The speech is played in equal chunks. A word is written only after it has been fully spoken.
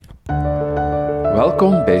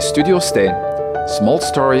Welkom bij Studio Stijn. Small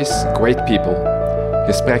Stories, Great People.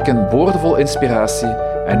 Gesprekken boordevol inspiratie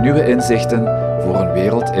en nieuwe inzichten voor een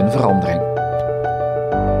wereld in verandering.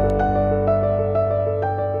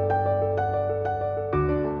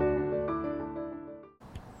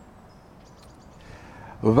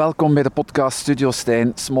 Welkom bij de podcast Studio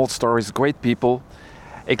Stijn, Small Stories, Great People.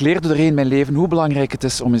 Ik leer doorheen mijn leven hoe belangrijk het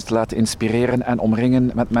is om je te laten inspireren en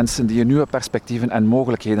omringen met mensen die je nieuwe perspectieven en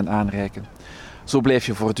mogelijkheden aanreiken. Zo blijf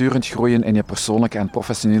je voortdurend groeien in je persoonlijke en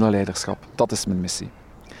professionele leiderschap. Dat is mijn missie.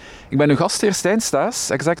 Ik ben uw gastheer Stijn Staes,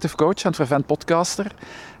 executive coach en fervent podcaster.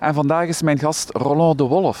 En vandaag is mijn gast Roland de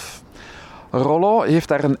Wolf. Roland heeft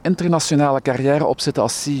daar een internationale carrière op zitten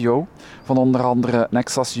als CEO van onder andere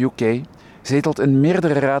Nexus UK. Zetelt in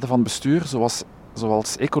meerdere raden van bestuur,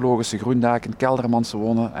 zoals Ecologische Groendaken, Keldermanse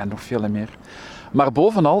Wonen en nog veel meer. Maar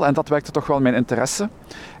bovenal, en dat wekte toch wel mijn interesse,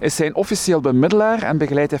 is hij een officieel bemiddelaar en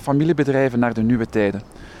begeleidt hij familiebedrijven naar de nieuwe tijden.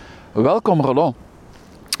 Welkom Roland.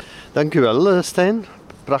 Dank u wel, Stijn.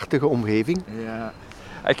 Prachtige omgeving. Ja.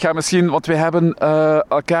 Ik ga misschien, want wij hebben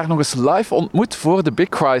elkaar nog eens live ontmoet voor de Big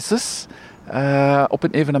Crisis. Op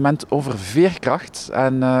een evenement over veerkracht.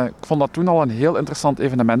 En ik vond dat toen al een heel interessant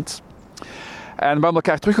evenement. En we hebben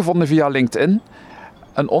elkaar teruggevonden via LinkedIn.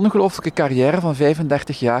 Een ongelooflijke carrière van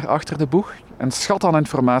 35 jaar achter de boeg. Een schat aan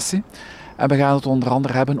informatie. En we gaan het onder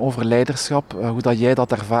andere hebben over leiderschap, hoe dat jij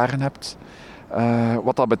dat ervaren hebt.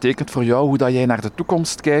 Wat dat betekent voor jou, hoe dat jij naar de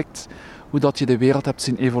toekomst kijkt. Hoe dat je de wereld hebt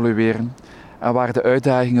zien evolueren. En waar de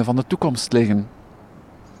uitdagingen van de toekomst liggen.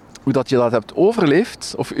 Hoe dat je dat hebt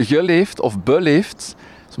overleefd, of geleefd, of beleefd.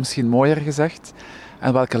 Dat is misschien mooier gezegd.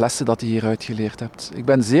 En welke lessen dat je hieruit geleerd hebt. Ik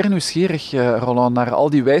ben zeer nieuwsgierig, Roland, naar al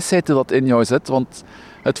die wijsheid die dat in jou zit. Want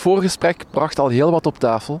het voorgesprek bracht al heel wat op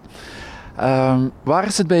tafel. Waar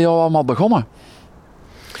is het bij jou allemaal begonnen?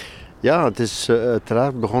 Ja, het is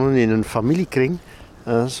uiteraard begonnen in een familiekring.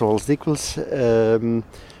 Zoals dikwijls.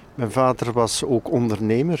 Mijn vader was ook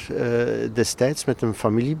ondernemer destijds met een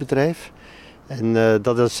familiebedrijf. En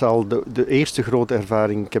dat is al de eerste grote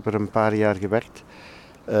ervaring. Ik heb er een paar jaar gewerkt.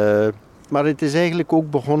 Maar het is eigenlijk ook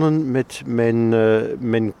begonnen met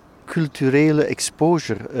mijn culturele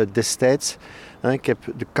exposure destijds. Ik heb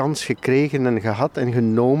de kans gekregen en gehad en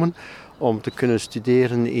genomen om te kunnen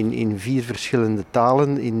studeren in 4 verschillende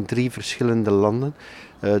talen, in 3 verschillende landen.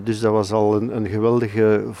 Dus dat was al een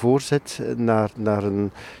geweldige voorzet naar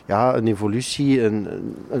een evolutie,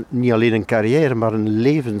 niet alleen een carrière, maar een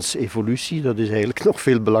levensevolutie. Dat is eigenlijk nog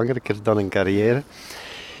veel belangrijker dan een carrière.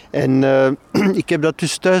 En ik heb dat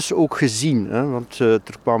dus thuis ook gezien, want er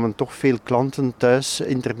kwamen toch veel klanten thuis,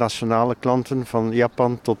 internationale klanten, van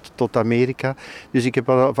Japan tot Amerika. Dus ik heb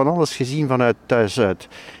van alles gezien vanuit thuis uit.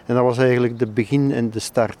 En dat was eigenlijk de begin en de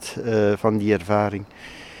start van die ervaring.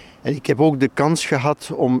 En ik heb ook de kans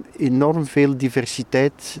gehad om enorm veel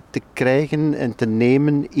diversiteit te krijgen en te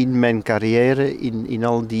nemen in mijn carrière, in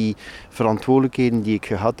al die verantwoordelijkheden die ik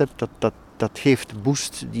gehad heb. Dat geeft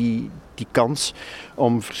boost, die kans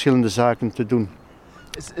om verschillende zaken te doen.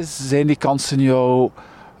 Zijn die kansen jou...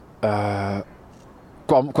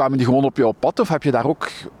 kwamen die gewoon op jouw pad of heb je daar ook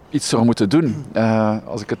iets voor moeten doen?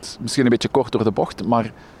 Als ik het misschien een beetje kort door de bocht,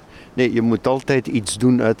 maar... Nee, je moet altijd iets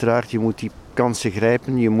doen, uiteraard. Je moet die kansen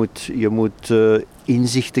grijpen, je moet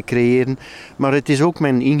inzichten creëren. Maar het is ook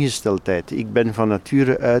mijn ingesteldheid. Ik ben van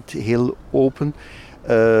nature uit heel open,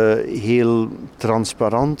 heel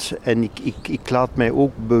transparant en ik laat mij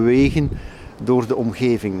ook bewegen door de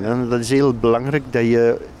omgeving. Dat is heel belangrijk dat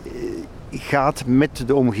je gaat met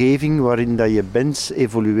de omgeving waarin dat je bent,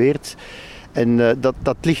 evolueert. En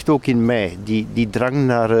dat ligt ook in mij, die drang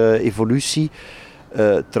naar evolutie.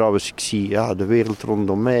 Trouwens, ik zie de wereld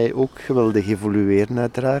rondom mij ook geweldig evolueren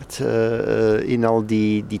uiteraard. In al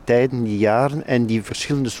die tijden, die jaren en die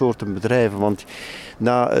verschillende soorten bedrijven. Want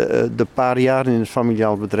na de paar jaren in het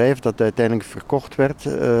familiaal bedrijf dat uiteindelijk verkocht werd,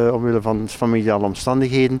 omwille van familiale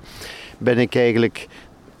omstandigheden, ben ik eigenlijk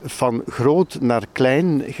van groot naar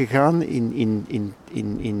klein gegaan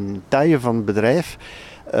in taille van het bedrijf.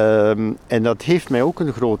 En dat heeft mij ook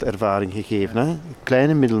een grote ervaring gegeven.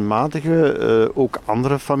 Kleine, middelmatige, ook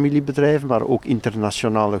andere familiebedrijven, maar ook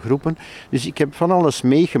internationale groepen. Dus ik heb van alles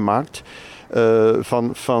meegemaakt.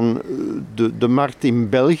 Van de markt in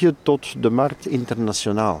België tot de markt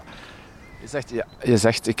internationaal. Je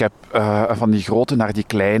zegt ik heb van die grote naar die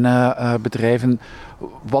kleine bedrijven.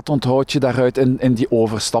 Wat onthoud je daaruit in die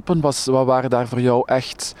overstappen? Wat waren daar voor jou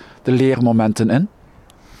echt de leermomenten in?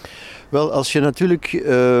 Wel, als je natuurlijk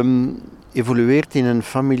evolueert in een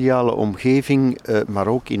familiale omgeving, maar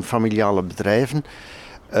ook in familiale bedrijven,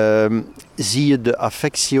 zie je de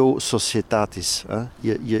affectio societatis. Hè?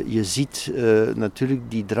 Je ziet natuurlijk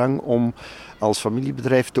die drang om als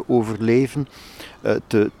familiebedrijf te overleven,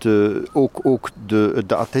 ook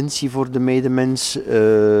de attentie voor de medemens,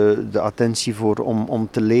 de attentie om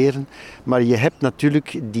te leren. Maar je hebt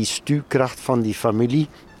natuurlijk die stuwkracht van die familie.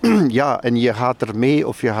 Ja, en je gaat er mee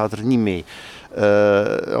of je gaat er niet mee.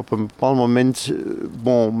 Op een bepaald moment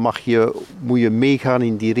moet je meegaan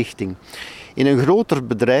in die richting. In een groter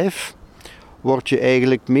bedrijf word je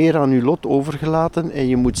eigenlijk meer aan je lot overgelaten en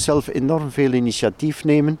je moet zelf enorm veel initiatief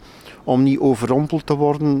nemen om niet overrompeld te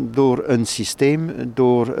worden door een systeem,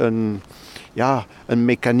 door een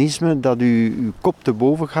mechanisme dat je kop te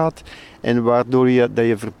boven gaat en waardoor dat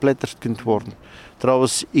je verpletterd kunt worden.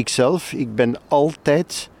 Trouwens, ik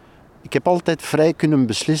heb altijd vrij kunnen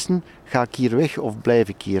beslissen, ga ik hier weg of blijf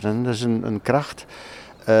ik hier? En dat is een kracht.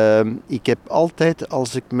 Ik heb altijd,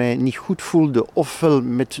 als ik mij niet goed voelde, ofwel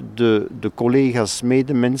met de collega's,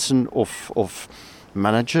 medemensen of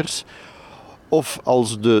managers, of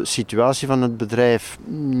als de situatie van het bedrijf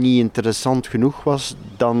niet interessant genoeg was,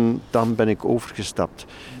 dan ben ik overgestapt.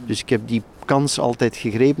 Dus ik heb die kans altijd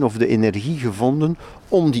gegrepen of de energie gevonden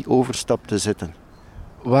om die overstap te zetten.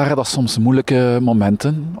 Waren dat soms moeilijke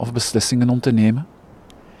momenten of beslissingen om te nemen?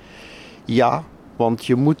 Ja, want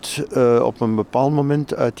je moet op een bepaald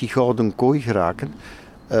moment uit die gouden kooi geraken.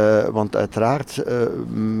 Want uiteraard,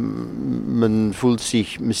 men voelt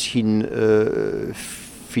zich misschien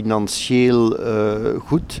financieel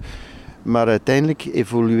goed, maar uiteindelijk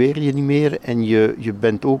evolueer je niet meer en je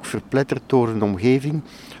bent ook verpletterd door een omgeving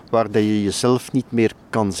waar dat je jezelf niet meer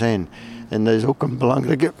kan zijn. En dat is ook een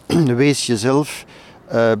belangrijke, wees jezelf,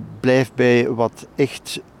 blijf bij wat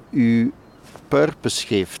echt je purpose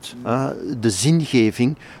geeft. De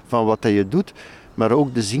zingeving van wat dat je doet, maar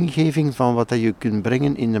ook de zingeving van wat dat je kunt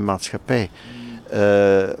brengen in de maatschappij.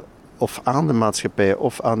 Of aan de maatschappij,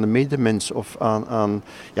 of aan de medemens, of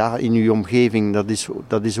in je omgeving.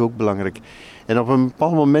 Dat is ook belangrijk. En op een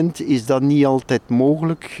bepaald moment is dat niet altijd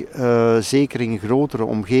mogelijk, zeker in grotere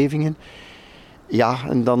omgevingen. Ja,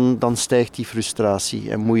 en dan stijgt die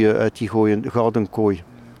frustratie en moet je uit die gouden kooi.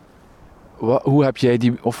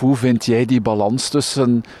 Hoe vind jij die balans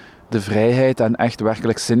tussen de vrijheid en echt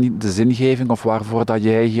werkelijk de zingeving, of waarvoor dat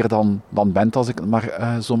jij hier dan bent, als ik het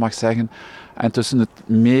maar zo mag zeggen, en tussen het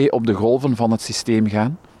mee op de golven van het systeem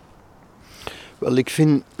gaan? Wel, ik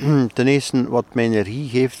vind ten eerste wat mij energie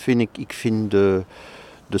geeft, ik vind de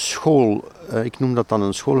school, ik noem dat dan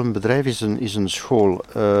een school, een bedrijf is een school.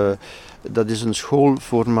 Dat is een school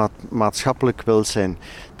voor maatschappelijk welzijn.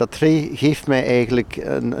 Dat geeft mij eigenlijk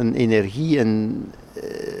een energie en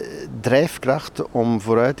drijfkracht om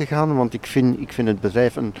vooruit te gaan, want ik vind het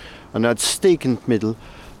bedrijf een uitstekend middel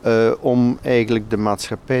om eigenlijk de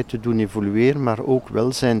maatschappij te doen evolueren, maar ook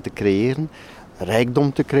welzijn te creëren,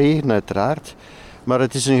 rijkdom te creëren uiteraard. Maar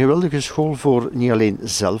het is een geweldige school voor niet alleen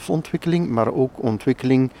zelfontwikkeling, maar ook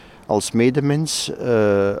ontwikkeling als medemens,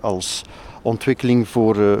 ontwikkeling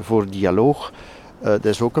voor dialoog. Dat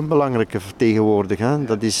is ook een belangrijke vertegenwoordiger.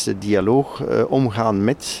 Dat is dialoog, omgaan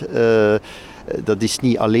met. Dat is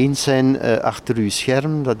niet alleen zijn achter uw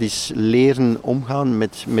scherm. Dat is leren omgaan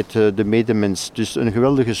met de medemens. Dus een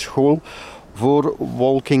geweldige school voor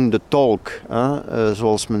walking the talk,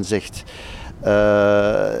 zoals men zegt.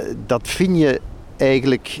 Dat vind je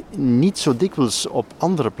eigenlijk niet zo dikwijls op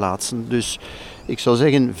andere plaatsen. Dus ik zou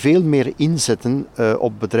zeggen, veel meer inzetten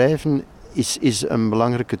op bedrijven is een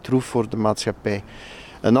belangrijke troef voor de maatschappij.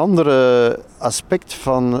 Een ander aspect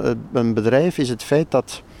van een bedrijf is het feit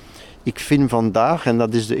dat ik vind vandaag, en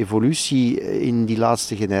dat is de evolutie in die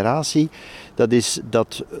laatste generatie, dat is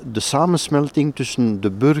dat de samensmelting tussen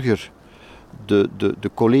de burger,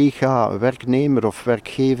 de collega, werknemer of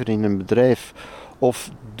werkgever in een bedrijf, of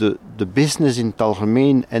de business in het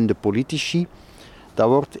algemeen en de politici, dat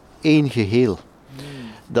wordt één geheel.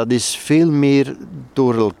 Dat is veel meer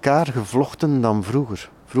door elkaar gevlochten dan vroeger.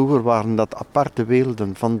 Vroeger waren dat aparte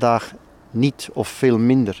werelden, vandaag niet of veel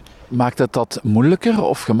minder. Maakt het dat moeilijker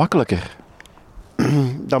of gemakkelijker?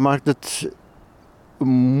 Dat maakt het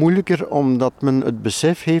moeilijker omdat men het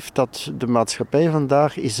besef heeft dat de maatschappij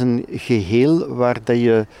vandaag is een geheel waar dat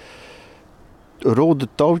je rode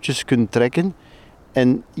touwtjes kunt trekken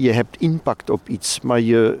en je hebt impact op iets, maar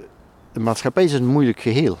de maatschappij is een moeilijk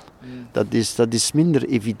geheel. Dat is minder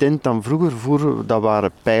evident dan vroeger. Vroeger dat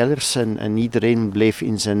waren pijlers en iedereen bleef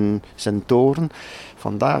in zijn toren.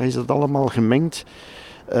 Vandaag is dat allemaal gemengd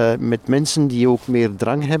met mensen die ook meer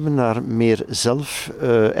drang hebben naar meer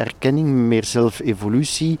zelferkenning, meer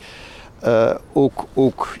zelfevolutie. Ook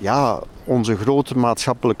onze grote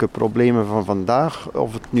maatschappelijke problemen van vandaag,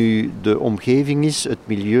 of het nu de omgeving is, het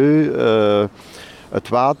milieu, het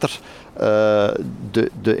water,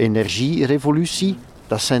 de energierevolutie.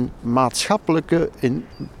 Dat zijn maatschappelijke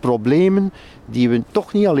problemen die we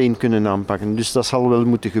toch niet alleen kunnen aanpakken. Dus dat zal wel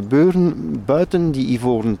moeten gebeuren buiten die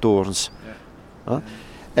ivoren torens. Ja.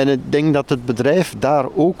 En ik denk dat het bedrijf daar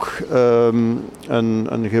ook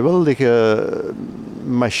een geweldige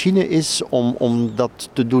machine is om dat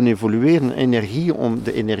te doen evolueren.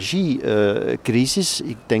 De energiecrisis.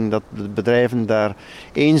 Ik denk dat de bedrijven daar,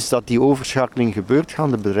 eens dat die overschakeling gebeurt,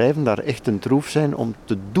 gaan de bedrijven daar echt een troef zijn om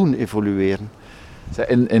te doen evolueren.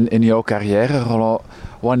 In jouw carrière, Roland,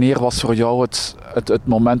 wanneer was voor jou het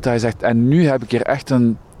moment dat je zegt, en nu heb ik hier echt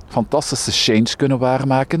een fantastische change kunnen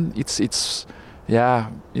waarmaken? Iets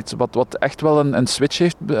wat echt wel een switch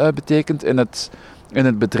heeft betekend in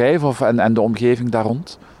het bedrijf en de omgeving daar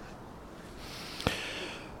rond?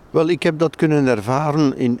 Wel, ik heb dat kunnen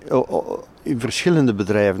ervaren in verschillende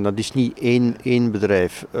bedrijven. Dat is niet één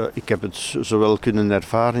bedrijf. Ik heb het zowel kunnen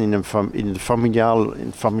ervaren in een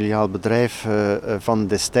familiaal bedrijf van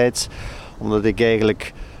destijds, omdat ik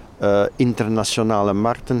eigenlijk internationale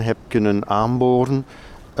markten heb kunnen aanboren.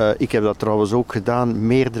 Ik heb dat trouwens ook gedaan,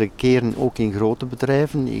 meerdere keren ook in grote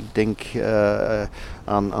bedrijven. Ik denk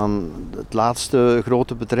aan het laatste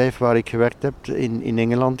grote bedrijf waar ik gewerkt heb in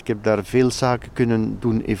Engeland. Ik heb daar veel zaken kunnen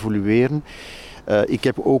doen evolueren. Ik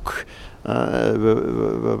heb ook,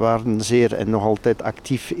 we waren zeer en nog altijd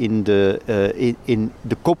actief in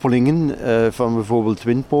de koppelingen van bijvoorbeeld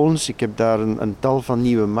windmolens. Ik heb daar een tal van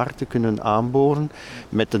nieuwe markten kunnen aanboren,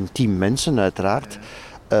 met een team mensen uiteraard.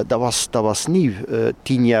 Dat was nieuw,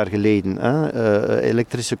 10 jaar geleden.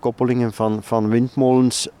 Elektrische koppelingen van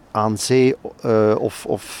windmolens aan zee of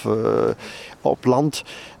op land.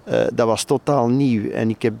 Dat was totaal nieuw. En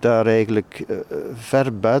ik heb daar eigenlijk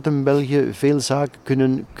ver buiten België veel zaken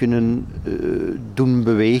kunnen doen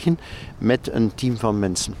bewegen met een team van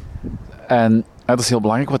mensen. En dat is heel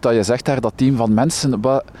belangrijk wat je zegt daar, dat team van mensen.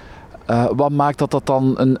 Wat maakt dat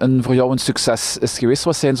dan voor jou een succes is geweest?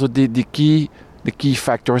 Wat zijn zo de key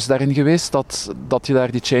factors daarin geweest, dat je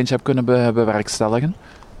daar die change hebt kunnen bewerkstelligen?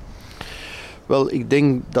 Wel, ik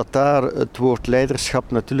denk dat daar het woord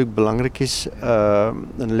leiderschap natuurlijk belangrijk is.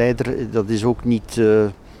 Een leider, dat is ook niet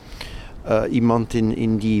iemand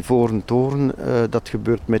in die ivoren toren. Dat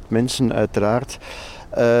gebeurt met mensen uiteraard.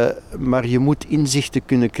 Maar je moet inzichten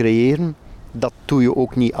kunnen creëren. Dat doe je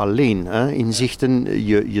ook niet alleen. Inzichten,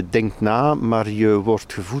 je denkt na, maar je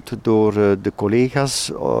wordt gevoed door de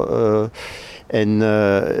collega's.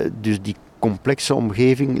 Dus die complexe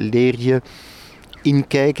omgeving leer je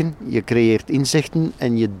inkijken, je creëert inzichten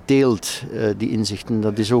en je deelt die inzichten.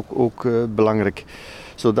 Dat is ook belangrijk.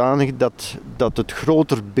 Zodanig dat het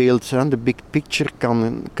groter beeld, de big picture,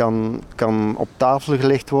 kan op tafel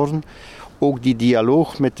gelegd worden. Ook die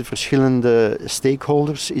dialoog met de verschillende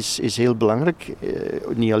stakeholders is heel belangrijk.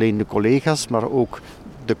 Niet alleen de collega's, maar ook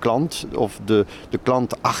de klant of de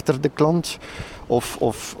klant achter de klant.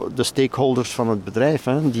 Of de stakeholders van het bedrijf,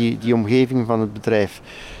 die omgeving van het bedrijf.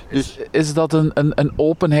 Dus is dat een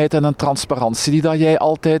openheid en een transparantie die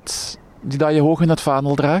dat je hoog in het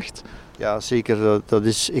vaandel draagt? Ja, zeker. Dat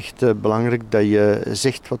is echt belangrijk dat je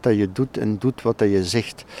zegt wat dat je doet en doet wat dat je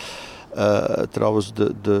zegt. Trouwens,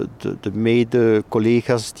 de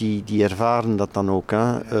mede-collega's die ervaren dat dan ook,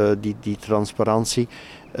 die transparantie.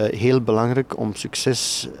 Heel belangrijk om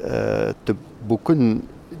succes te boeken.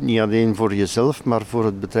 Niet alleen voor jezelf, maar voor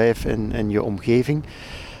het bedrijf en je omgeving.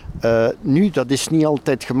 Nu, dat is niet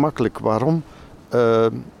altijd gemakkelijk. Waarom?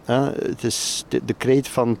 Het is de kreet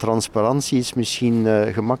van transparantie is misschien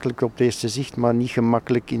gemakkelijk op het eerste zicht, maar niet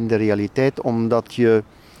gemakkelijk in de realiteit, omdat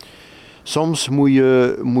soms moet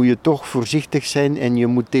je toch voorzichtig zijn en je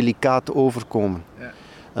moet delicaat overkomen. Ja.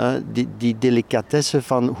 Die delicatesse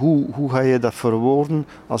van hoe ga je dat verwoorden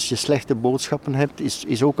als je slechte boodschappen hebt,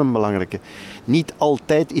 is ook een belangrijke. Niet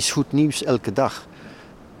altijd is goed nieuws elke dag.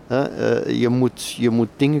 Je moet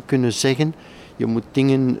dingen kunnen zeggen, je moet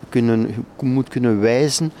dingen kunnen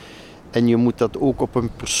wijzen en je moet dat ook op een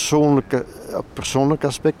persoonlijk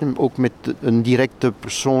aspect, ook met een directe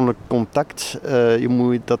persoonlijk contact, je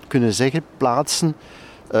moet dat kunnen zeggen, plaatsen.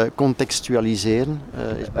 Contextualiseren.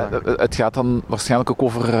 Het gaat dan waarschijnlijk ook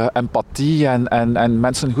over empathie en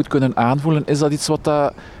mensen goed kunnen aanvoelen. Is dat iets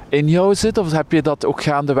wat in jou zit of heb je dat ook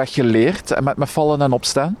gaandeweg geleerd en met vallen en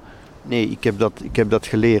opstaan? Nee, ik heb dat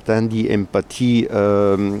geleerd. Hè. Die empathie.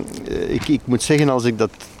 Ik moet zeggen, als ik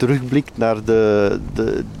dat terugblik naar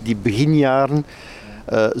die beginjaren,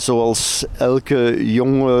 zoals elke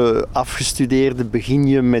jonge afgestudeerde begin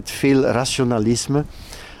je met veel rationalisme.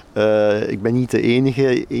 Ik ben niet de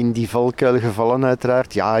enige in die valkuil gevallen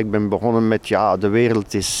uiteraard. Ja, ik ben begonnen met de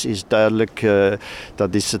wereld is duidelijk,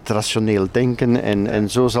 dat is het rationeel denken en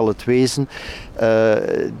zo zal het wezen.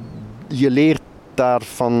 Je leert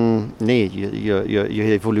daarvan, je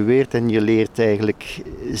evolueert en je leert eigenlijk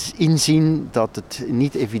inzien dat het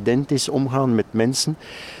niet evident is omgaan met mensen,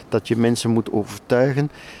 dat je mensen moet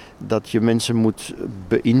overtuigen, dat je mensen moet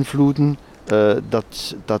beïnvloeden.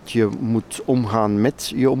 Dat je moet omgaan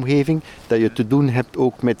met je omgeving, dat je te doen hebt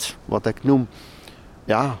ook met wat ik noem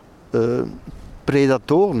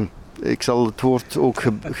predatoren. Ik zal het woord ook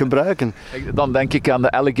gebruiken. Dan denk ik aan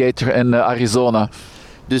de alligator in Arizona.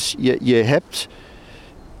 Dus je hebt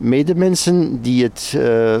medemensen die het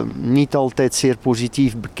niet altijd zeer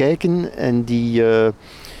positief bekijken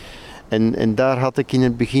en daar had ik in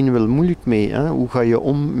het begin wel moeilijk mee. Hè? Hoe ga je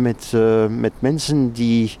om met mensen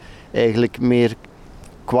die eigenlijk meer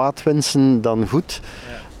kwaad wensen dan goed.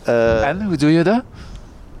 En hoe doe je dat?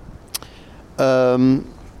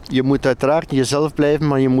 Je moet uiteraard jezelf blijven,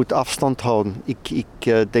 maar je moet afstand houden. Ik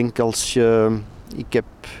denk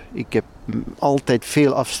ik heb altijd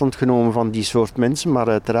veel afstand genomen van die soort mensen, maar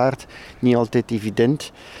uiteraard niet altijd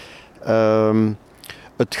evident.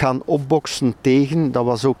 Het gaan opboksen tegen, dat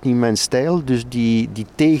was ook niet mijn stijl. Dus die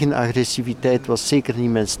tegenagressiviteit was zeker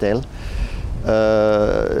niet mijn stijl.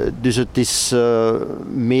 Dus het is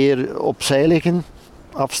meer opzij leggen,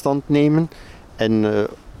 afstand nemen en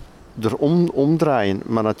er omdraaien.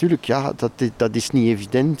 Maar natuurlijk, dat is niet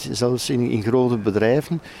evident, zelfs in grote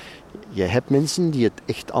bedrijven. Je hebt mensen die het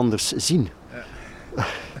echt anders zien. Ja.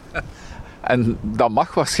 En dat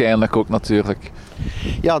mag waarschijnlijk ook natuurlijk.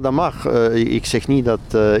 Ja, dat mag. Ik zeg niet dat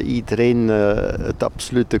iedereen het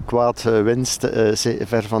absolute kwaad wenst,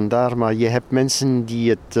 ver van daar. Maar je hebt mensen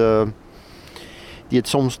die het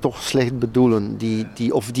soms toch slecht bedoelen.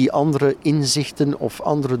 Die andere inzichten of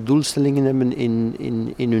andere doelstellingen hebben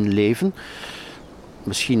in hun leven.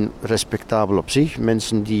 Misschien respectabel op zich.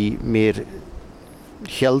 Mensen die meer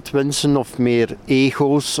geld wensen of meer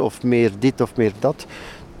ego's of meer dit of meer dat.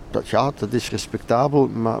 Dat is respectabel,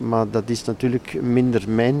 maar dat is natuurlijk minder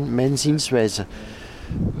mijn zienswijze.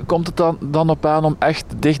 Komt het dan op aan om echt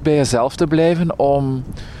dicht bij jezelf te blijven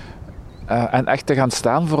en echt te gaan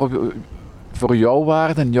staan voor jouw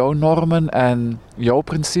waarden, jouw normen en jouw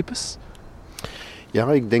principes?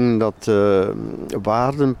 Ja, ik denk dat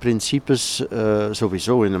waarden, principes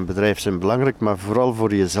sowieso in een bedrijf zijn belangrijk, maar vooral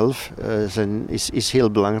voor jezelf is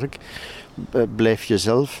heel belangrijk. Blijf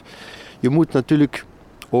jezelf. Je moet natuurlijk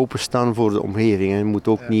openstaan voor de omgeving. Je moet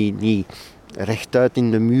ook niet rechtuit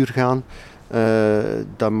in de muur gaan.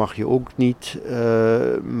 Dat mag je ook niet.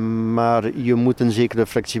 Maar je moet een zekere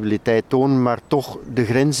flexibiliteit tonen, maar toch de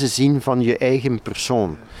grenzen zien van je eigen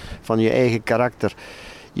persoon, van je eigen karakter.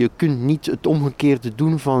 Je kunt niet het omgekeerde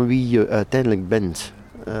doen van wie je uiteindelijk bent.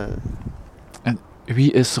 En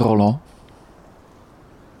wie is Roland?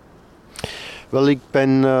 Wel, ik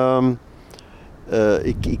ben...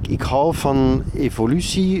 Ik hou van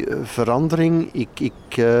evolutie, verandering.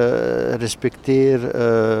 Ik respecteer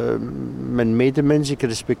mijn medemens, ik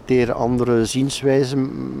respecteer andere zienswijzen.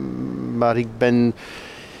 Maar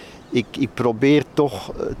ik probeer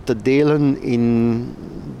toch te delen in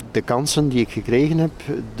de kansen die ik gekregen heb.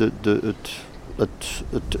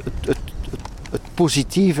 Het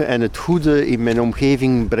positieve en het goede in mijn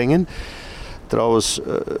omgeving brengen. Trouwens,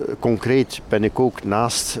 concreet ben ik ook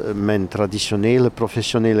naast mijn traditionele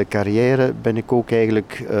professionele carrière ben ik ook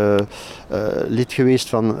eigenlijk lid geweest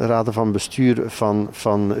van raden van bestuur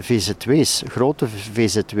van VZW's, grote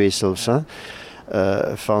VZW's zelfs. Hè.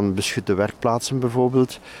 Van beschutte werkplaatsen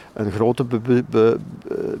bijvoorbeeld, een grote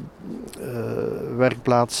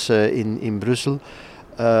werkplaats in Brussel.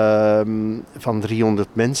 Van 300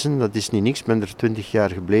 mensen, dat is niet niks, ik ben er 20 jaar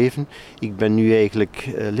gebleven. Ik ben nu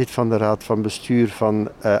eigenlijk lid van de raad van bestuur van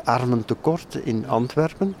Armentekort in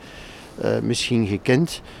Antwerpen. Misschien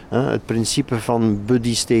gekend, het principe van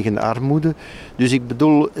buddies tegen armoede. Dus ik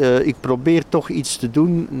bedoel, ik probeer toch iets te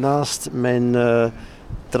doen naast mijn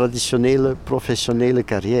traditionele professionele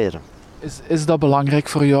carrière. Is dat belangrijk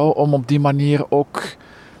voor jou om op die manier ook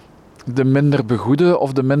de minder begoede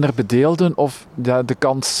of de minder bedeelden of de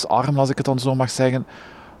kansarm, als ik het dan zo mag zeggen,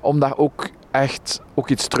 om daar ook echt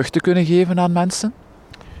iets terug te kunnen geven aan mensen?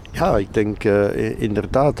 Ja, ik denk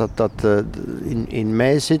inderdaad dat in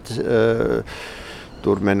mij zit,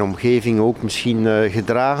 door mijn omgeving ook misschien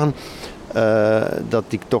gedragen, dat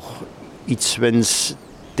ik toch iets wens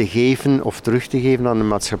te geven of terug te geven aan de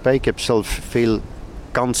maatschappij. Ik heb zelf veel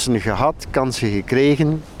kansen gehad, kansen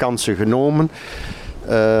gekregen, kansen genomen.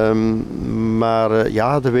 Maar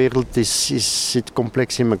ja, de wereld zit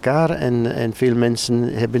complex in elkaar en veel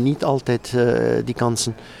mensen hebben niet altijd die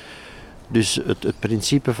kansen. Dus het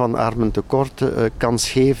principe van armentekort,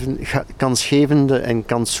 kansgevende en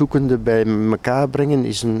kanszoekende bij elkaar brengen,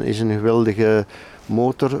 is een geweldige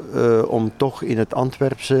motor om toch in het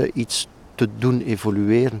Antwerpse iets te doen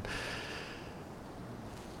evolueren.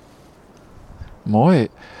 Mooi.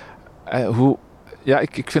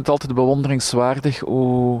 Ik vind het altijd bewonderingswaardig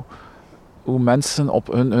hoe mensen op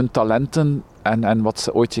hun talenten en wat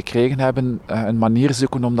ze ooit gekregen hebben, een manier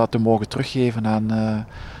zoeken om dat te mogen teruggeven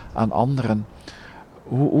aan anderen.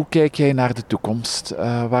 Hoe kijk jij naar de toekomst?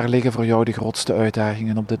 Waar liggen voor jou de grootste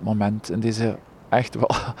uitdagingen op dit moment in deze echt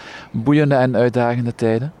wel boeiende en uitdagende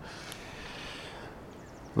tijden?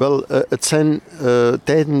 Wel, het zijn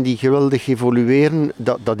tijden die geweldig evolueren.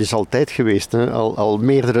 Dat is altijd geweest, hè? Al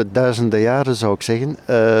meerdere duizenden jaren zou ik zeggen.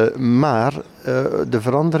 Maar de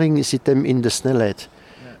verandering zit hem in de snelheid.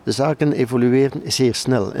 De zaken evolueren zeer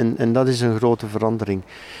snel en dat is een grote verandering.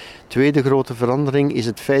 Tweede grote verandering is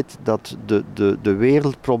het feit dat de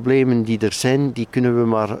wereldproblemen die er zijn, die kunnen we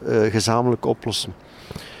maar gezamenlijk oplossen.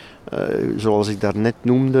 Zoals ik daarnet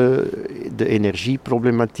noemde, de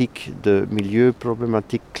energieproblematiek, de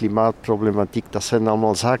milieuproblematiek, klimaatproblematiek, dat zijn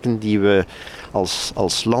allemaal zaken die we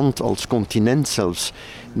als land, als continent zelfs,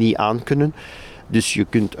 niet aankunnen. Dus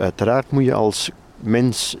moet je als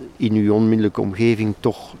mens in je onmiddellijke omgeving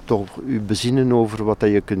toch je bezinnen over wat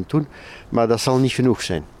je kunt doen, maar dat zal niet genoeg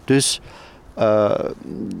zijn. Dus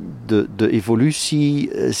de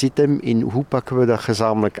evolutie zit hem in hoe pakken we dat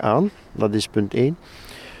gezamenlijk aan, dat is punt 1.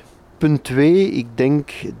 Punt 2, ik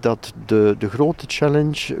denk dat de grote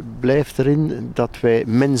challenge blijft erin dat wij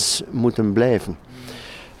mens moeten blijven.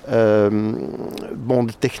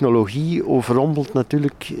 De technologie overrompelt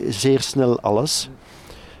natuurlijk zeer snel alles.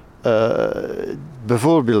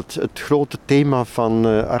 Bijvoorbeeld het grote thema van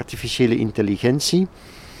artificiële intelligentie.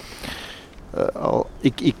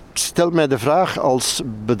 Ik stel mij de vraag als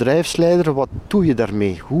bedrijfsleider, wat doe je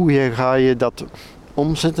daarmee? Hoe ga je dat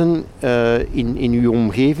omzetten in uw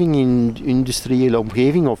omgeving, in de industriële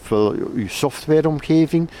omgeving ofwel uw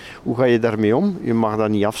softwareomgeving? Hoe ga je daarmee om? Je mag dat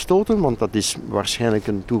niet afstoten, want dat is waarschijnlijk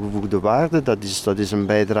een toegevoegde waarde, dat is een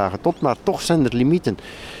bijdrage tot, maar toch zijn er limieten.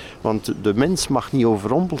 Want de mens mag niet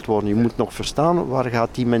overrompeld worden. Je moet nog verstaan, waar gaat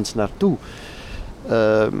die mens naartoe?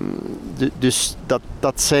 Dus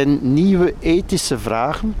dat zijn nieuwe ethische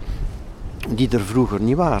vragen die er vroeger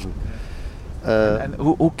niet waren. En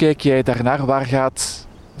hoe kijk jij daarnaar? Waar gaat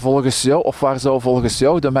volgens jou, of waar zou volgens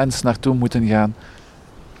jou de mens naartoe moeten gaan?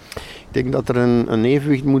 Ik denk dat er een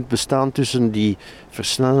evenwicht moet bestaan tussen die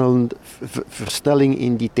versnelling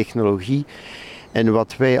in die technologie en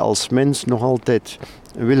wat wij als mens nog altijd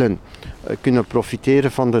willen. Kunnen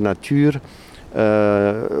profiteren van de natuur,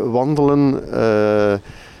 wandelen,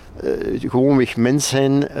 gewoonweg mens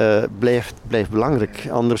zijn blijft belangrijk.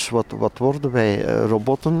 Anders wat worden wij?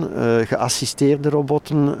 Robotten, geassisteerde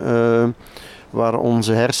robotten, waar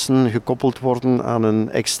onze hersenen gekoppeld worden aan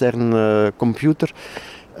een externe computer.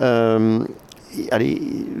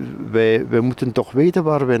 Wij moeten toch weten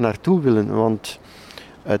waar wij naartoe willen, want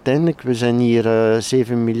uiteindelijk, we zijn hier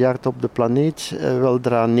 7 miljard op de planeet,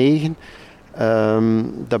 weldra 9.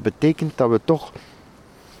 Dat betekent dat we toch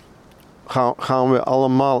gaan we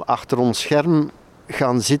allemaal achter ons scherm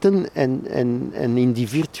gaan zitten en in die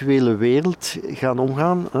virtuele wereld gaan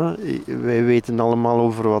omgaan. Wij weten allemaal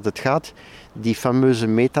over wat het gaat, die fameuze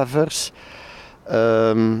metaverse.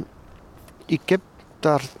 Ik heb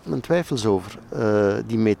daar mijn twijfels over,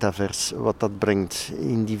 die metaverse, wat dat brengt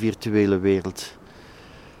in die virtuele wereld.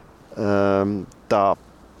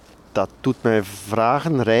 Dat doet mij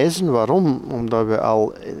vragen, reizen. Waarom? Omdat we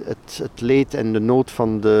al het leed en de nood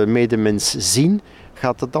van de medemens zien.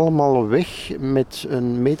 Gaat het allemaal weg met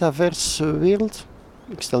een metaverse wereld?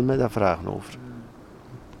 Ik stel mij daar vragen over.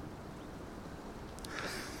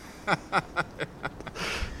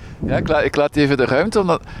 Ja, ik laat even de ruimte,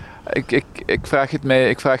 omdat ik vraag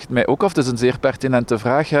het mij ook af. Het is een zeer pertinente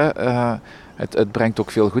vraag. Hè. Het brengt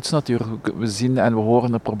ook veel goeds natuurlijk. We zien en we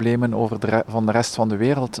horen de problemen van de rest van de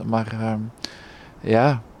wereld. Maar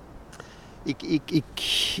ja. Ik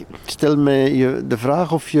stel mij de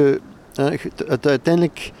vraag of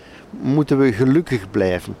uiteindelijk moeten we gelukkig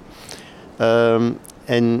blijven.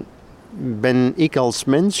 En ben ik als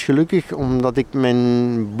mens gelukkig omdat ik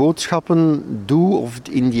mijn boodschappen doe of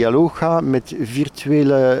in dialoog ga met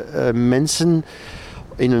virtuele mensen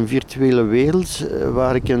in een virtuele wereld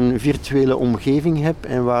waar ik een virtuele omgeving heb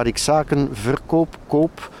en waar ik zaken verkoop,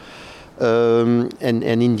 koop en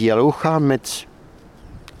in dialoog ga met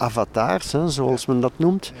avatars, zoals men dat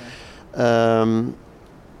noemt.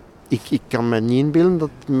 ik kan me niet inbeelden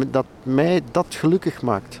dat mij dat gelukkig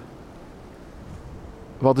maakt.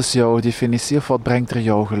 Wat is jouw definitie of wat brengt er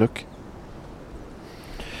jou geluk?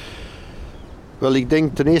 Wel, ik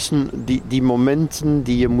denk ten eerste die momenten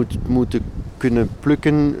die je moet kunnen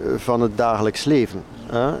plukken van het dagelijks leven.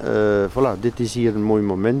 Voilà, dit is hier een mooi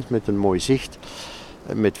moment met een mooi zicht,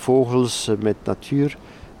 met vogels, met natuur.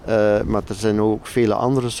 Maar er zijn ook vele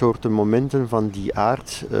andere soorten momenten van die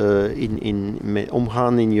aard.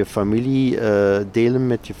 Omgaan in je familie, delen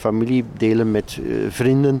met je familie, delen met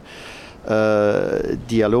vrienden,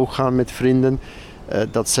 dialoog gaan met vrienden.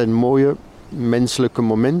 Dat zijn mooie menselijke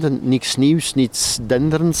momenten. Niks nieuws, niets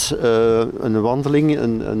denderends. Een wandeling,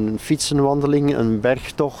 een fietsenwandeling, een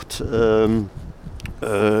bergtocht.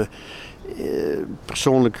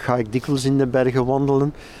 Persoonlijk ga ik dikwijls in de bergen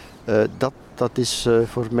wandelen. Dat is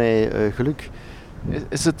voor mij geluk.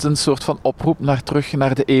 Is het een soort van oproep terug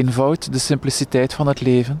naar de eenvoud, de simpliciteit van het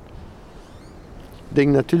leven? Ik denk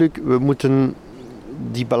natuurlijk, we moeten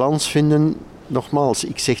die balans vinden. Nogmaals,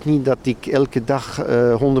 ik zeg niet dat ik elke dag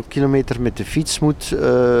 100 kilometer met de fiets moet,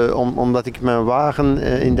 omdat ik mijn wagen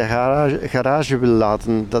in de garage wil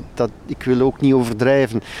laten. Ik wil ook niet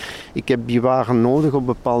overdrijven. Ik heb die wagen nodig op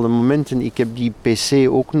bepaalde momenten. Ik heb die pc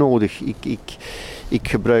ook nodig. Ik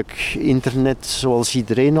gebruik internet zoals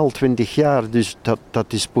iedereen al 20 jaar, dus dat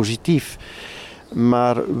is positief.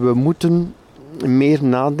 Maar we moeten meer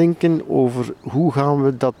nadenken over hoe gaan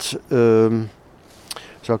we dat,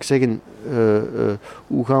 zou ik zeggen,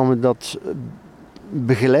 hoe gaan we dat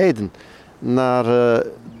begeleiden naar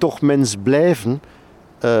toch mens blijven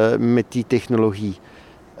met die technologie.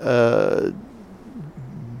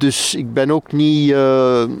 Dus ik ben ook niet...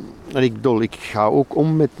 Ik ga ook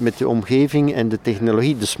om met de omgeving en de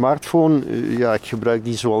technologie. De smartphone, ik gebruik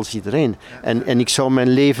die zoals iedereen. En ik zou mijn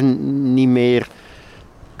leven niet meer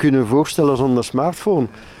kunnen voorstellen zonder smartphone.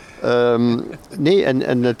 Nee,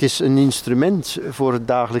 en het is een instrument voor het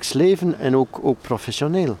dagelijks leven en ook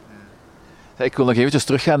professioneel. Ik wil nog eventjes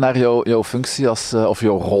teruggaan naar jouw functie of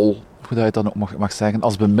jouw rol, hoe je het dan ook mag zeggen,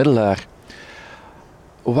 als bemiddelaar.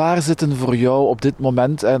 Waar zitten voor jou op dit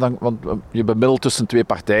moment, want je bemiddelt tussen twee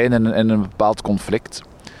partijen in een bepaald conflict.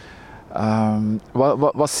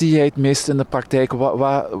 Wat zie jij het meest in de praktijk,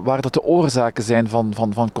 waar dat de oorzaken zijn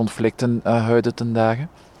van conflicten huidige ten dagen?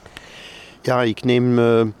 Ja, ik neem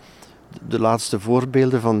de laatste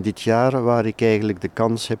voorbeelden van dit jaar waar ik eigenlijk de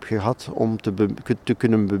kans heb gehad om te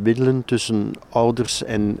kunnen bemiddelen tussen ouders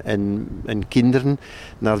en kinderen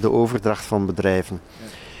naar de overdracht van bedrijven. Ja.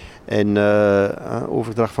 En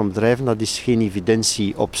overdracht van bedrijven, dat is geen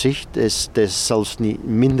evidentie op zich. Het is zelfs niet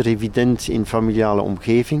minder evident in familiale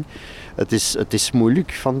omgeving. Het is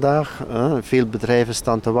moeilijk vandaag. Veel bedrijven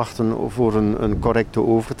staan te wachten voor een correcte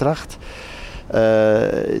overdracht.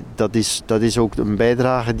 Dat is ook een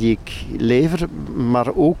bijdrage die ik lever,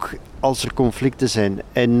 maar ook als er conflicten zijn.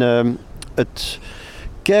 En het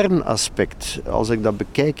kernaspect, als ik dat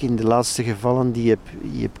bekijk in de laatste gevallen die je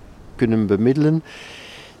hebt kunnen bemiddelen,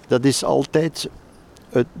 dat is altijd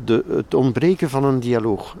het ontbreken van een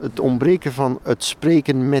dialoog. Het ontbreken van het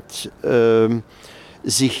spreken met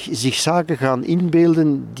zich zaken gaan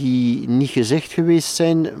inbeelden die niet gezegd geweest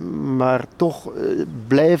zijn, maar toch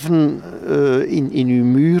blijven in uw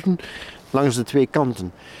muren langs de twee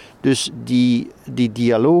kanten. Dus die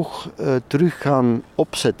dialoog terug gaan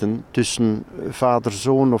opzetten tussen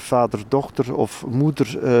vader-zoon of vader-dochter of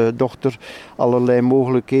moeder-dochter, allerlei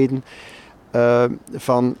mogelijkheden.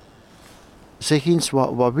 Van zeg eens,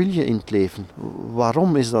 wat wil je in het leven?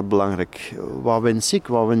 Waarom is dat belangrijk? Wat wens ik,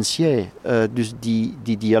 wat wens jij? Dus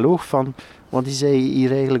die dialoog van, wat is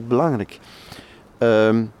hier eigenlijk belangrijk?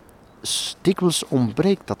 Dikwijls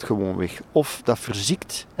ontbreekt dat gewoonweg. Of dat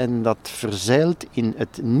verziekt en dat verzeilt in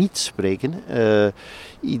het niet spreken.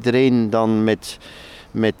 Iedereen dan met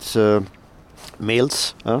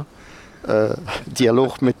mails...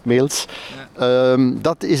 dialoog met mails.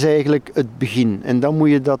 Dat is eigenlijk het begin. En dan moet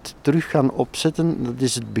je dat terug gaan opzetten. Dat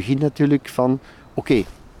is het begin natuurlijk van... Oké,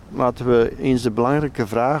 laten we eens de belangrijke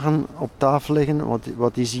vragen op tafel leggen.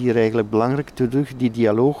 Wat is hier eigenlijk belangrijk? Terug die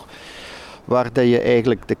dialoog. Waar dat je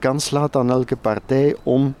eigenlijk de kans laat aan elke partij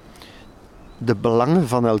om de belangen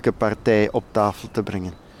van elke partij op tafel te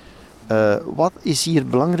brengen. Wat is hier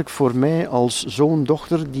belangrijk voor mij als zoon,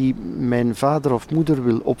 dochter die mijn vader of moeder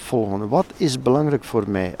wil opvolgen? Wat is belangrijk voor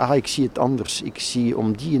mij? Ik zie het anders. Ik zie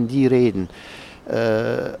om die en die reden.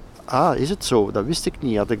 Is het zo? Dat wist ik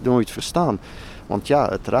niet, had ik nooit verstaan. Want ja,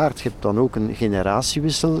 uiteraard, je hebt dan ook een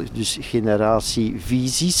generatiewissel, dus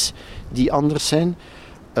generatievisies die anders zijn.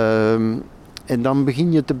 En dan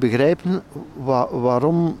begin je te begrijpen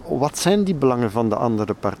wat zijn die belangen van de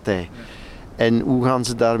andere partij. En hoe gaan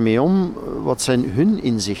ze daarmee om? Wat zijn hun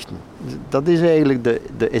inzichten? Dat is eigenlijk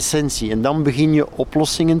de essentie. En dan begin je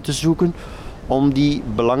oplossingen te zoeken om die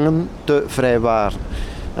belangen te vrijwaren.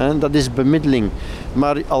 Dat is bemiddeling.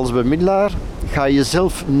 Maar als bemiddelaar ga je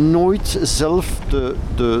zelf nooit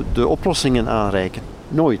de oplossingen aanreiken.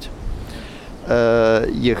 Nooit.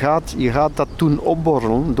 Je gaat dat doen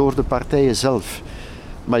opborrelen door de partijen zelf.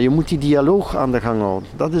 Maar je moet die dialoog aan de gang houden.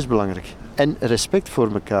 Dat is belangrijk. En respect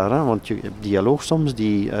voor elkaar. Hè? Want je hebt dialoog soms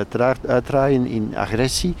die uiteraard uitdraaien in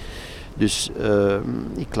agressie. Dus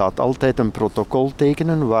ik laat altijd een protocol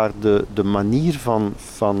tekenen waar de manier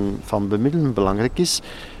van bemiddelen belangrijk is.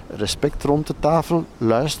 Respect rond de tafel,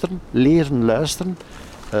 luisteren, leren luisteren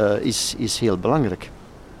is heel belangrijk.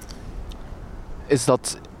 Is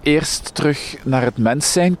dat eerst terug naar het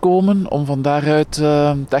mens zijn komen om van daaruit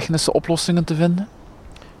technische oplossingen te vinden?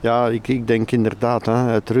 Ja, ik denk inderdaad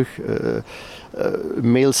terug.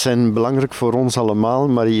 Mails zijn belangrijk voor ons allemaal,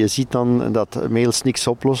 maar je ziet dan dat mails niks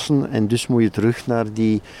oplossen en dus moet je terug naar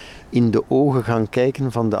die in de ogen gaan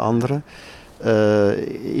kijken van de anderen.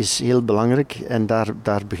 Is heel belangrijk en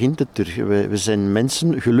daar begint het terug. We zijn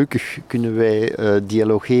mensen, gelukkig kunnen wij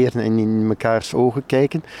dialogeren en in mekaars ogen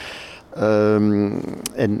kijken.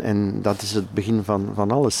 En dat is het begin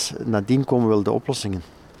van alles. Nadien komen wel de oplossingen.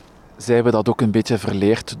 Zijn we dat ook een beetje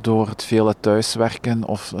verleerd door het vele thuiswerken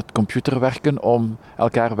of het computerwerken om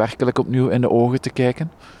elkaar werkelijk opnieuw in de ogen te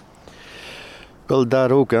kijken? Wel,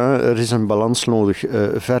 daar ook. Er is een balans nodig.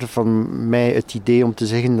 Ver van mij het idee om te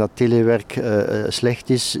zeggen dat telewerk slecht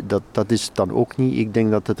is, dat is het dan ook niet. Ik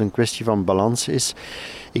denk dat het een kwestie van balans is.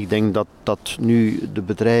 Ik denk dat nu de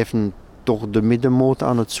bedrijven toch de middenmoot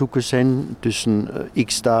aan het zoeken zijn tussen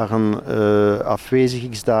x dagen afwezig,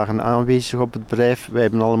 x dagen aanwezig op het bedrijf. Wij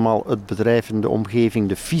hebben allemaal het bedrijf en de omgeving,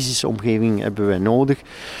 de fysische omgeving hebben wij nodig.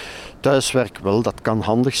 Thuiswerk, wel, dat kan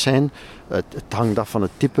handig zijn. Het hangt af van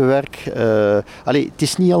het type werk. Het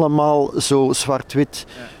is niet allemaal zo zwart-wit.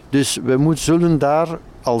 Ja. Dus we zullen daar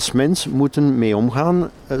als mens moeten mee omgaan.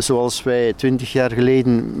 Zoals wij 20 jaar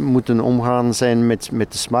geleden moeten omgaan zijn met de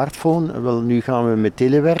smartphone. Wel, nu gaan we met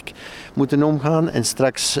telewerk moeten omgaan. En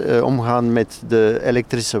straks omgaan met de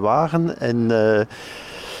elektrische wagen. En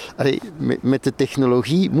met de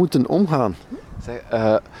technologie moeten omgaan.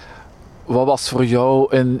 Wat was voor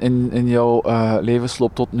jou in jouw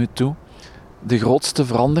levensloop tot nu toe de grootste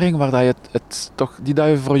verandering waar die dat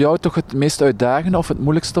je voor jou toch het meest uitdagende of het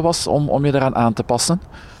moeilijkste was om je eraan aan te passen?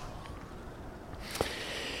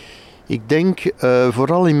 Ik denk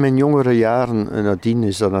vooral in mijn jongere jaren, nadien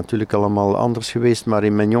is dat natuurlijk allemaal anders geweest, maar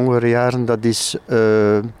in mijn jongere jaren dat is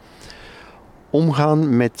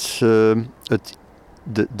omgaan met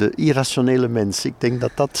de irrationele mens. Ik denk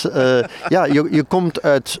dat je komt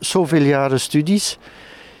uit zoveel jaren studies,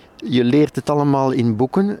 je leert het allemaal in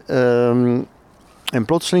boeken en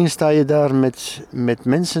plotseling sta je daar met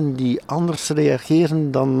mensen die anders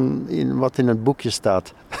reageren dan wat in het boekje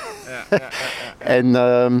staat. Ja. En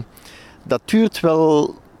dat duurt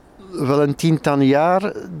wel een 10-tal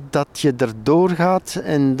jaar dat je erdoor gaat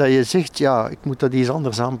en dat je zegt, ja, ik moet dat iets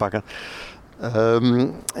anders aanpakken.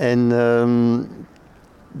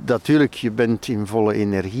 Natuurlijk, je bent in volle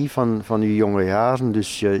energie van je jonge jaren,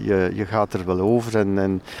 dus je gaat er wel over.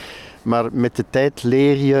 Maar met de tijd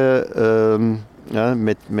leer je,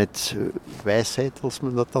 met wijsheid, als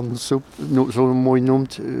men dat dan zo mooi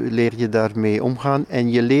noemt, leer je daarmee omgaan.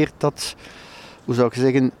 En je leert dat, hoe zou ik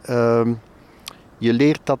zeggen, je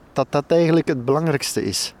leert dat eigenlijk het belangrijkste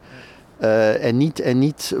is. En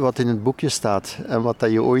niet wat in het boekje staat en wat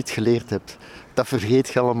dat je ooit geleerd hebt. Dat vergeet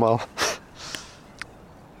je allemaal.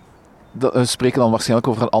 We spreken dan waarschijnlijk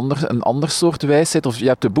over een ander soort wijsheid. Of je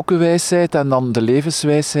hebt de boekenwijsheid en dan de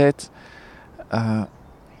levenswijsheid.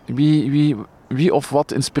 Wie of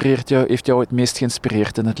wat heeft jou het meest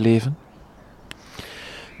geïnspireerd in het leven?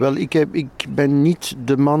 Wel, ik ben niet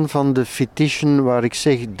de man van de fetishen waar ik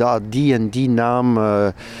zeg dat die en die naam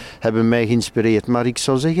hebben mij geïnspireerd. Maar ik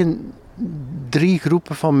zou zeggen 3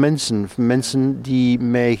 groepen van mensen. Mensen die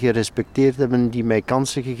mij gerespecteerd hebben, die mij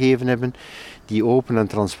kansen gegeven hebben, die open en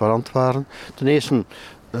transparant waren. Ten eerste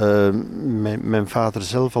mijn vader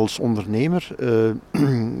zelf als ondernemer.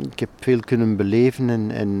 Ik heb veel kunnen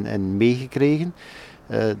beleven en meegekregen.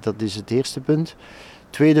 Dat is het eerste punt.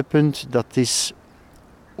 Tweede punt, dat is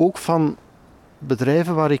ook van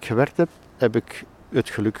bedrijven waar ik gewerkt heb ik het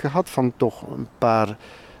geluk gehad van toch een paar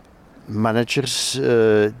managers,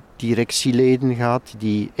 directieleden gehad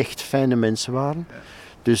die echt fijne mensen waren. Ja.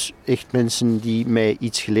 Dus echt mensen die mij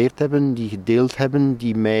iets geleerd hebben, die gedeeld hebben,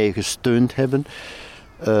 die mij gesteund hebben.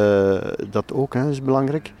 Dat ook is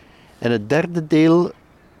belangrijk. En het derde deel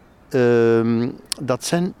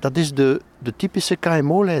dat is de typische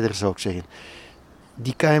KMO-leider, zou ik zeggen.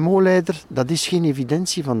 Die KMO-leider, dat is geen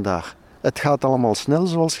evidentie vandaag. Het gaat allemaal snel,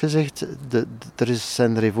 zoals gezegd.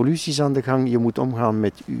 Zijn revoluties aan de gang. Je moet omgaan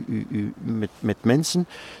met mensen.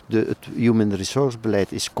 Het human resource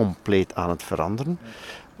beleid is compleet aan het veranderen.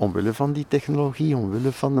 Omwille van die technologie,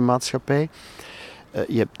 omwille van de maatschappij.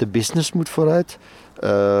 Je hebt de business moet vooruit.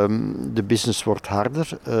 De business wordt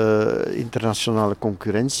harder. Internationale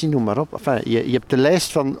concurrentie, noem maar op. Enfin, je hebt de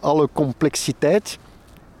lijst van alle complexiteit.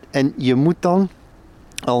 En je moet dan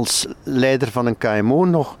als leider van een KMO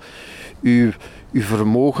nog uw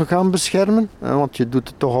vermogen gaan beschermen, want je doet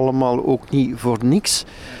het toch allemaal ook niet voor niks.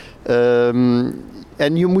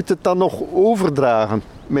 En je moet het dan nog overdragen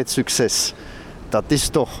met succes. Dat is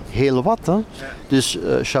toch heel wat, hè? Dus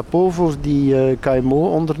chapeau voor die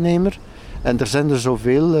KMO-ondernemer. En er zijn er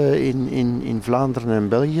zoveel in Vlaanderen en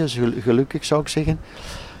België, gelukkig zou ik zeggen.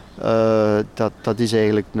 Dat is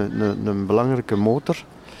eigenlijk een belangrijke motor.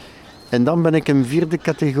 En dan ben ik een vierde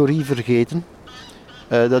categorie vergeten.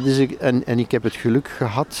 En ik heb het geluk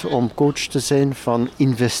gehad om coach te zijn van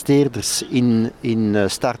investeerders in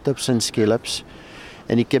start-ups en scale-ups.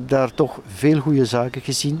 En ik heb daar toch veel goede zaken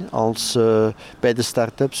gezien als bij de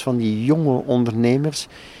start-ups van die jonge ondernemers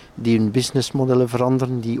die hun businessmodellen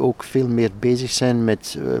veranderen, die ook veel meer bezig zijn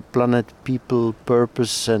met planet, people,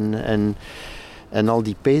 purpose en al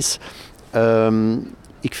die P's.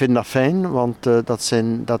 Ik vind dat fijn, want dat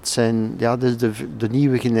zijn de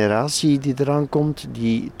nieuwe generatie die eraan komt,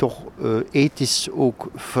 die toch ethisch ook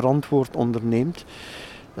verantwoord onderneemt.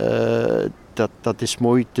 Dat is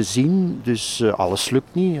mooi te zien, dus alles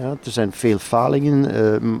lukt niet. Hè. Er zijn veel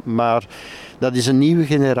falingen, maar dat is een nieuwe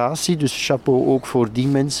generatie, dus chapeau ook voor die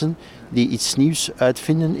mensen die iets nieuws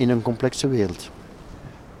uitvinden in een complexe wereld.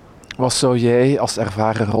 Wat zou jij als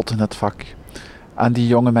ervaren rot in het vak aan die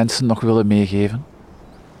jonge mensen nog willen meegeven?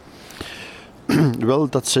 Wel,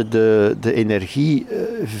 dat ze de energie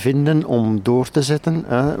vinden om door te zetten.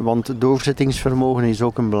 Hè, want doorzettingsvermogen is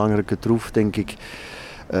ook een belangrijke troef, denk ik.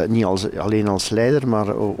 Niet alleen als leider,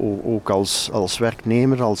 maar ook als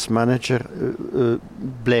werknemer, als manager.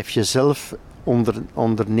 Blijf jezelf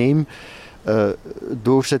onderneem.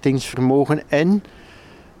 Doorzettingsvermogen. En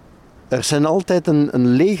er zijn altijd een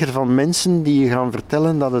leger van mensen die je gaan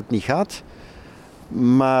vertellen dat het niet gaat.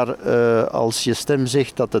 Maar als je stem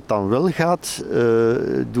zegt dat het dan wel gaat,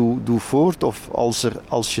 doe voort. Of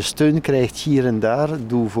als je steun krijgt hier en daar,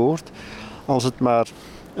 doe voort. Als het maar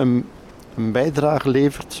een bijdrage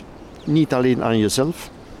levert, niet alleen aan jezelf,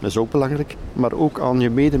 dat is ook belangrijk, maar ook aan je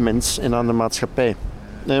medemens en aan de maatschappij.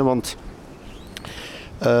 Nee, want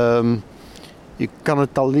je kan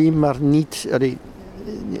het alleen maar niet...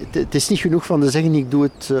 Het is niet genoeg van te zeggen, ik doe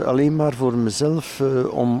het alleen maar voor mezelf,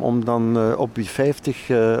 om dan op je 50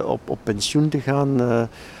 op pensioen te gaan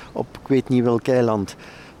op ik weet niet welk eiland.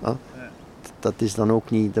 Dat is dan ook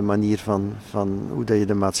niet de manier van hoe dat je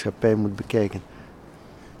de maatschappij moet bekijken.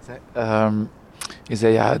 Je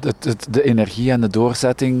zei ja, de energie en de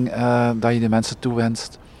doorzetting dat je de mensen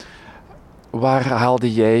toewenst. Waar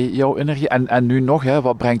haalde jij jouw energie? En nu nog, hè,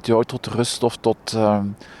 wat brengt jou tot rust of tot...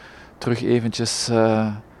 terug eventjes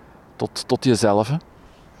tot jezelf. Hè?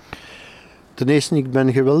 Ten eerste, ik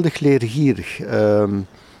ben geweldig leergierig.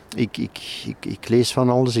 Ik lees van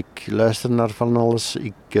alles, ik luister naar van alles.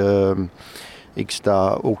 Ik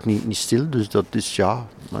sta ook niet stil, dus dat is ja.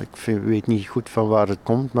 Maar ik weet niet goed van waar het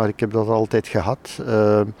komt, maar ik heb dat altijd gehad.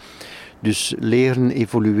 Dus leren,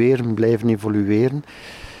 evolueren, blijven evolueren.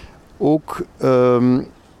 Ook...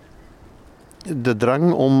 de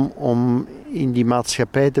drang om in die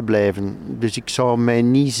maatschappij te blijven. Dus ik zou mij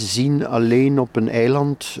niet zien alleen op een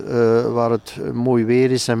eiland waar het mooi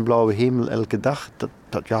weer is en blauwe hemel elke dag.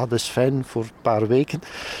 Dat is fijn voor een paar weken.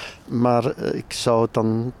 Maar ik zou het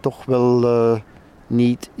dan toch wel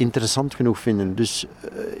niet interessant genoeg vinden. Dus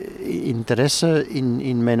interesse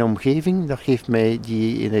in mijn omgeving, dat geeft mij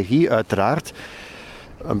die energie. Uiteraard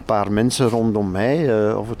een paar mensen rondom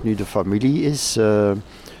mij, of het nu de familie is...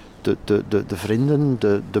 De vrienden,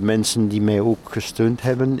 de mensen die mij ook gesteund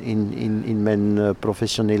hebben in mijn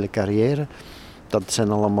professionele carrière. Dat zijn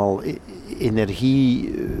allemaal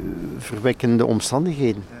energieverwekkende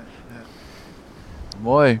omstandigheden.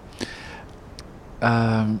 Mooi.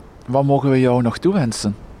 Wat mogen we jou nog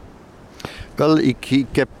toewensen? Wel, ik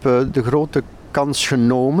heb de grote kans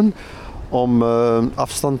genomen om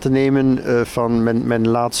afstand te nemen van mijn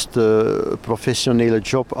laatste professionele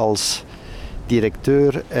job als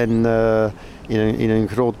directeur en in een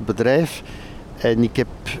groot bedrijf. En ik heb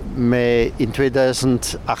mij in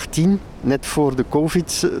 2018, net voor de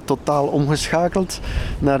COVID, totaal omgeschakeld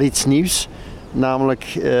naar iets nieuws.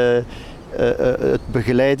 namelijk het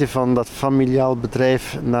begeleiden van dat familiaal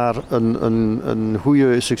bedrijf naar een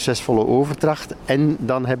goede, succesvolle overdracht. En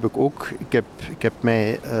dan heb ik heb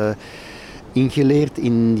mij ingeleerd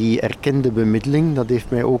in die erkende bemiddeling. Dat heeft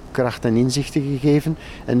mij ook kracht en inzichten gegeven.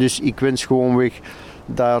 En dus ik wens gewoonweg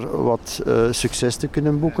daar wat succes te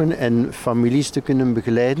kunnen boeken en families te kunnen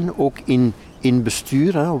begeleiden. Ook in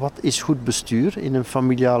bestuur. Hè. Wat is goed bestuur in een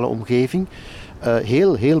familiale omgeving?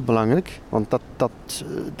 Heel, heel belangrijk, want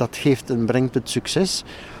dat geeft en brengt het succes.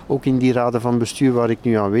 Ook in die raden van bestuur waar ik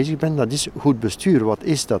nu aanwezig ben, dat is goed bestuur. Wat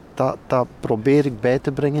is dat? Dat probeer ik bij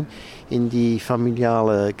te brengen in die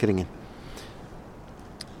familiale kringen.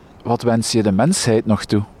 Wat wens je de mensheid nog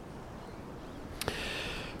toe?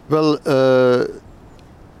 Wel,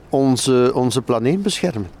 onze planeet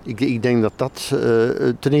beschermen. Ik denk dat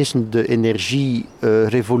ten eerste de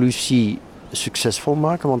energierevolutie succesvol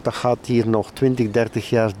maken, want dat gaat hier nog 20, 30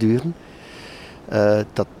 jaar duren.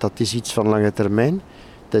 Dat is iets van lange termijn.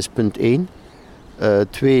 Dat is punt 1.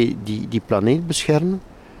 2, die planeet beschermen.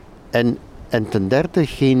 En ten derde,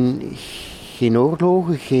 geen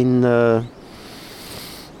oorlogen, geen...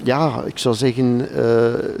 ik zou zeggen,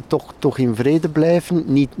 toch in vrede blijven.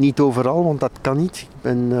 Niet overal, want dat kan niet.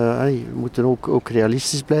 We moeten ook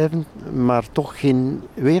realistisch blijven, maar toch geen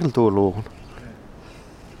wereldoorlogen.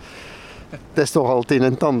 Dat is toch al het een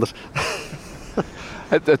en het ander.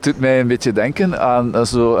 Het doet mij een beetje denken aan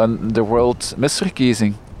de World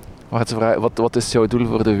Misverkiezing. Wat is jouw doel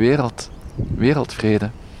voor de wereldvrede?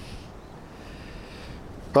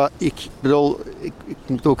 Maar ik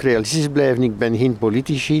moet ook realistisch blijven. Ik ben geen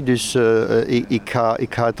politici, dus ik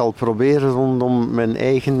ga het al proberen rondom mijn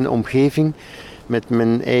eigen omgeving,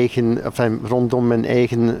 rondom mijn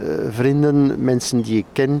eigen vrienden, mensen die ik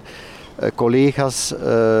ken, collega's.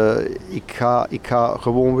 Ik ga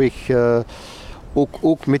gewoonweg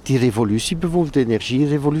ook met die revolutie, bijvoorbeeld de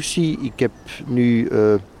energierevolutie. Ik heb nu,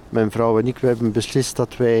 mijn vrouw en ik, we hebben beslist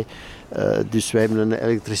dat wij hebben een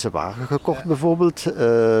elektrische wagen gekocht bijvoorbeeld.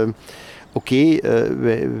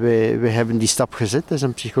 Wij hebben die stap gezet, dat is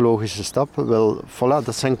een psychologische stap. Wel, voilà,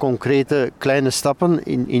 dat zijn concrete kleine stappen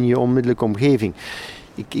in je onmiddellijke omgeving.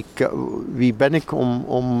 Wie ben ik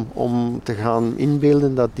om te gaan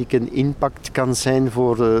inbeelden dat ik een impact kan zijn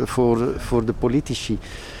voor de politici?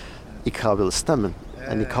 Ik ga wel stemmen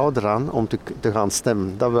en ik hou eraan om te gaan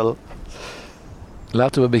stemmen, dat wel.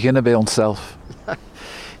 Laten we beginnen bij onszelf.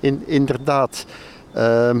 Inderdaad,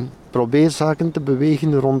 probeer zaken te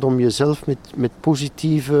bewegen rondom jezelf met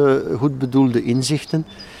positieve, goed bedoelde inzichten.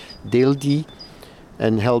 Deel die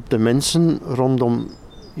en help de mensen rondom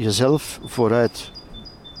jezelf vooruit.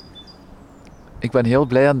 Ik ben heel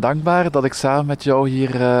blij en dankbaar dat ik samen met jou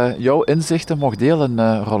hier jouw inzichten mocht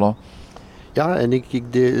delen, Rollo. Ja, en ik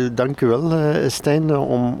dank u wel, Stijn,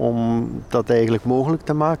 om dat eigenlijk mogelijk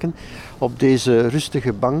te maken op deze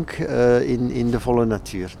rustige bank in de volle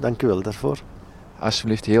natuur. Dank u wel daarvoor.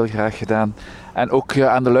 Alsjeblieft, heel graag gedaan. En ook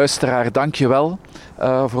aan de luisteraar, dank je wel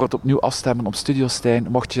voor het opnieuw afstemmen op Studio Stijn.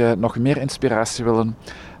 Mocht je nog meer inspiratie willen,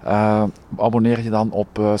 abonneer je dan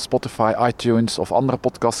op Spotify, iTunes of andere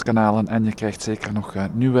podcastkanalen en je krijgt zeker nog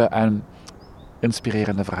nieuwe en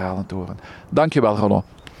inspirerende verhalen te horen. Dank je wel, Rollo.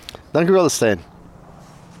 Dank u wel, Stijn.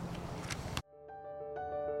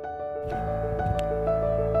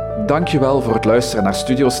 Dank je wel voor het luisteren naar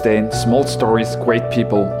Studio Stijn, Small Stories, Great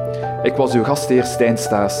People. Ik was uw gastheer Stijn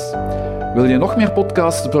Staes. Wil je nog meer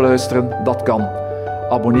podcasts beluisteren? Dat kan.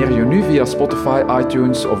 Abonneer je nu via Spotify,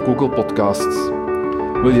 iTunes of Google Podcasts.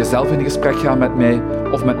 Wil je zelf in gesprek gaan met mij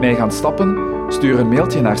of met mij gaan stappen? Stuur een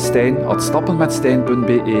mailtje naar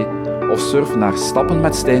stijn@stappenmetstijn.be of surf naar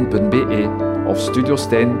stappenmetstijn.be of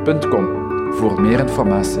studiostijn.com voor meer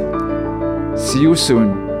informatie. See you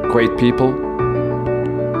soon, great people.